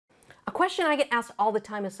A question I get asked all the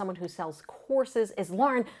time as someone who sells courses is,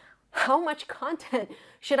 Lauren, how much content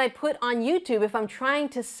should I put on YouTube if I'm trying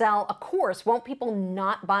to sell a course? Won't people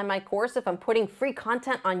not buy my course if I'm putting free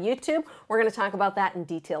content on YouTube? We're going to talk about that in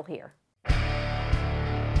detail here.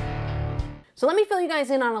 So let me fill you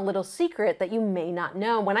guys in on a little secret that you may not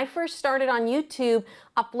know. When I first started on YouTube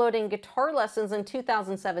uploading guitar lessons in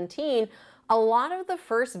 2017, a lot of the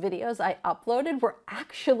first videos I uploaded were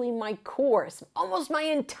actually my course. Almost my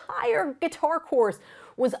entire guitar course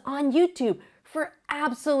was on YouTube for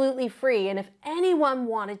absolutely free. And if anyone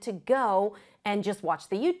wanted to go and just watch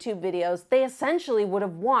the YouTube videos, they essentially would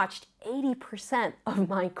have watched 80% of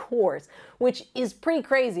my course, which is pretty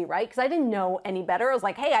crazy, right? Because I didn't know any better. I was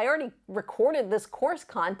like, hey, I already recorded this course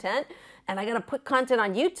content and I gotta put content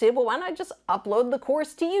on YouTube. Well, why don't I just upload the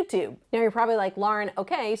course to YouTube? Now you're probably like, Lauren,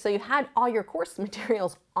 okay, so you had all your course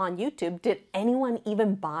materials on YouTube. Did anyone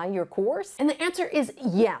even buy your course? And the answer is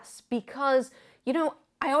yes, because, you know,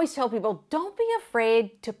 I always tell people, don't be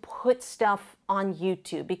afraid to put stuff on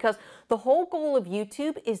YouTube, because the whole goal of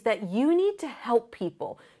YouTube is that you need to help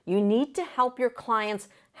people. You need to help your clients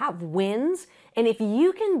have wins. And if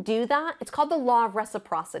you can do that, it's called the law of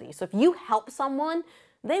reciprocity. So if you help someone,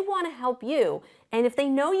 they want to help you. And if they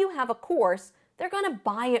know you have a course, they're going to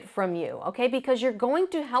buy it from you, okay? Because you're going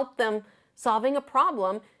to help them solving a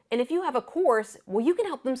problem. And if you have a course, well, you can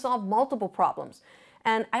help them solve multiple problems.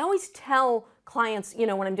 And I always tell clients, you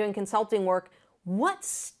know, when I'm doing consulting work, what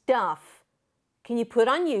stuff can you put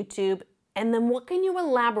on YouTube, and then what can you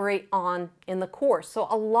elaborate on in the course? So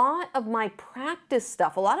a lot of my practice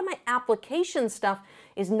stuff, a lot of my application stuff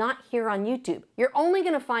is not here on YouTube. You're only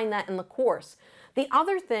going to find that in the course. The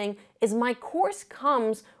other thing is my course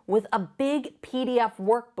comes with a big PDF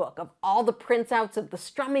workbook of all the printouts of the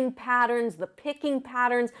strumming patterns, the picking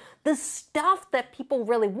patterns, the stuff that people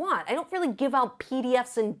really want. I don't really give out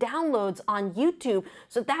PDFs and downloads on YouTube,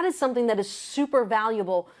 so that is something that is super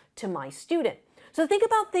valuable to my student. So think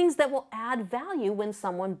about things that will add value when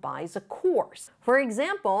someone buys a course. For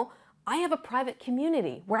example, I have a private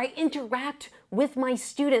community where I interact with my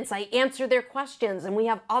students. I answer their questions, and we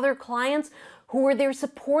have other clients who are there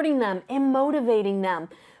supporting them and motivating them.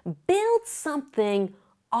 Build something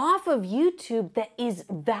off of YouTube that is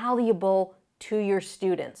valuable to your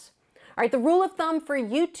students. All right, the rule of thumb for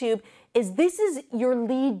YouTube is this is your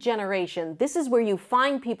lead generation. This is where you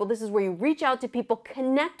find people. This is where you reach out to people,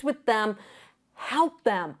 connect with them, help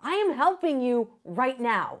them. I am helping you right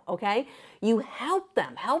now, okay? You help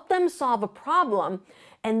them solve a problem,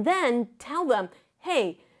 and then tell them,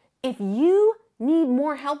 hey, if you need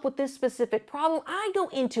more help with this specific problem, I go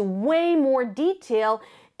into way more detail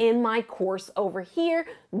in my course over here.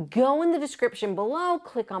 Go in the description below,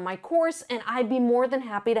 click on my course, and I'd be more than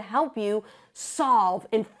happy to help you solve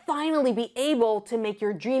and finally be able to make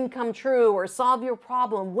your dream come true or solve your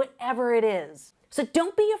problem, whatever it is. So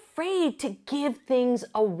don't be afraid to give things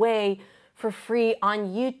away for free on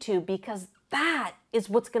YouTube, because that is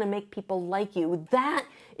what's going to make people like you. That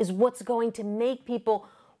is what's going to make people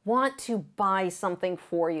want to buy something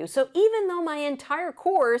for you. So even though my entire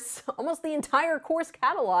course, almost the entire course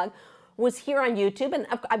catalog, was here on YouTube, and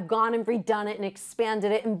I've gone and redone it and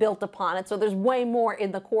expanded it and built upon it, so there's way more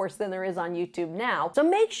in the course than there is on YouTube now. So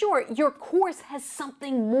make sure your course has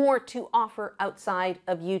something more to offer outside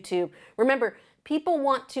of YouTube. Remember, people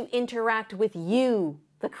want to interact with you,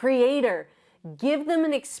 the creator. Give them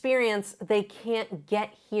an experience they can't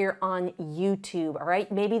get here on YouTube, all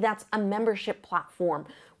right? Maybe that's a membership platform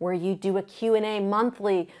where you do a Q&A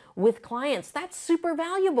monthly with clients. That's super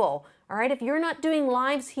valuable, all right? If you're not doing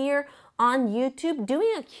lives here on YouTube,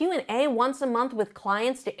 doing a Q&A once a month with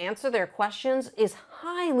clients to answer their questions is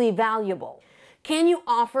highly valuable. Can you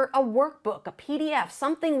offer a workbook, a PDF,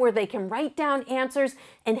 something where they can write down answers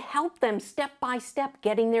and help them step by step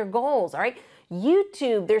getting their goals, all right?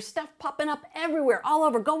 YouTube, there's stuff popping up everywhere, all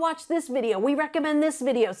over. Go watch this video. We recommend this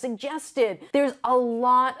video, suggested. There's a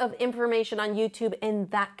lot of information on YouTube, and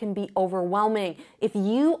that can be overwhelming. If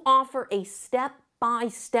you offer a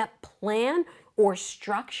step-by-step plan or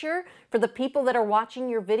structure for the people that are watching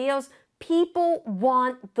your videos, people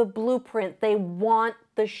want the blueprint. They want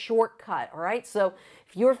the shortcut, all right? So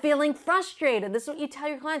if you're feeling frustrated, this is what you tell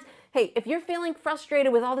your clients. Hey, if you're feeling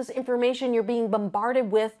frustrated with all this information you're being bombarded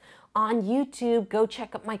with on YouTube, go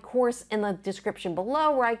check out my course in the description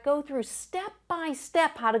below, where I go through step by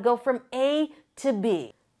step how to go from A to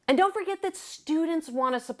B. And don't forget that students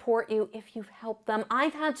want to support you if you've helped them.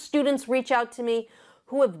 I've had students reach out to me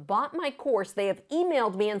who have bought my course. They have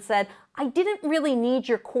emailed me and said, I didn't really need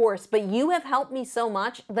your course, but you have helped me so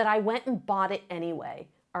much that I went and bought it anyway.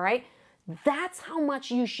 All right? That's how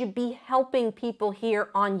much you should be helping people here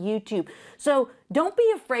on YouTube. So don't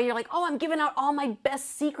be afraid. You're like, oh, I'm giving out all my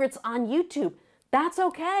best secrets on YouTube. That's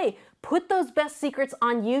okay. Put those best secrets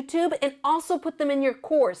on YouTube and also put them in your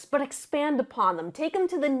course, but expand upon them. Take them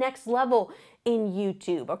to the next level in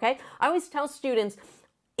YouTube, okay? I always tell students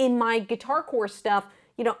in my guitar course stuff,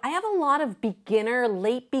 you know, I have a lot of beginner,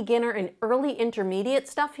 late beginner, and early intermediate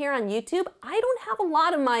stuff here on YouTube. I don't have a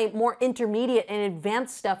lot of my more intermediate and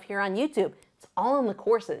advanced stuff here on YouTube. It's all in the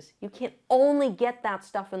courses. You can only get that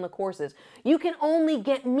stuff in the courses. You can only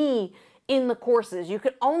get me in the courses. You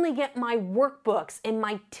can only get my workbooks and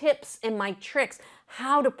my tips and my tricks,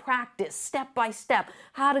 how to practice step by step,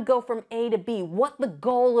 how to go from A to B, what the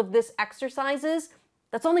goal of this exercise is.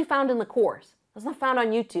 That's only found in the course. That's not found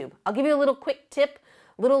on YouTube. I'll give you a little quick tip,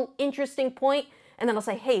 little interesting point, and then I'll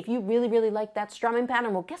say, hey, if you really, really like that strumming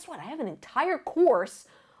pattern, well, guess what? I have an entire course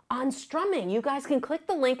on strumming. You guys can click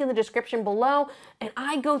the link in the description below, and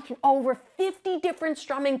I go through over 50 different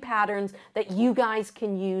strumming patterns that you guys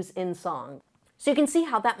can use in song. So you can see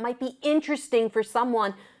how that might be interesting for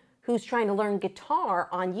someone who's trying to learn guitar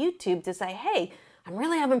on YouTube to say, hey, I'm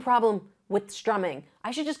really having a problem with strumming.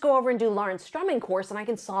 I should just go over and do Lauren's strumming course and I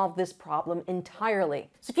can solve this problem entirely.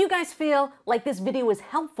 So if you guys feel like this video was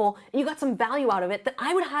helpful and you got some value out of it, then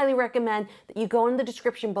I would highly recommend that you go in the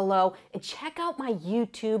description below and check out my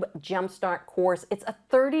YouTube Jumpstart course. It's a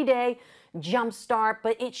 30-day jumpstart,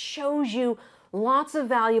 but it shows you lots of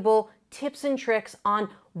valuable tips and tricks on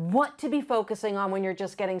what to be focusing on when you're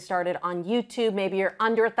just getting started on YouTube. Maybe you're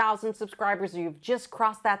under 1,000 subscribers or you've just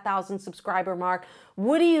crossed that 1,000 subscriber mark.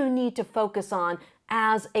 What do you need to focus on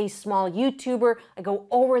as a small YouTuber? I go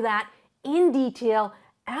over that in detail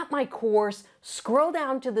at my course. Scroll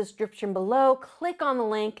down to the description below, click on the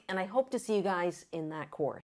link, and I hope to see you guys in that course.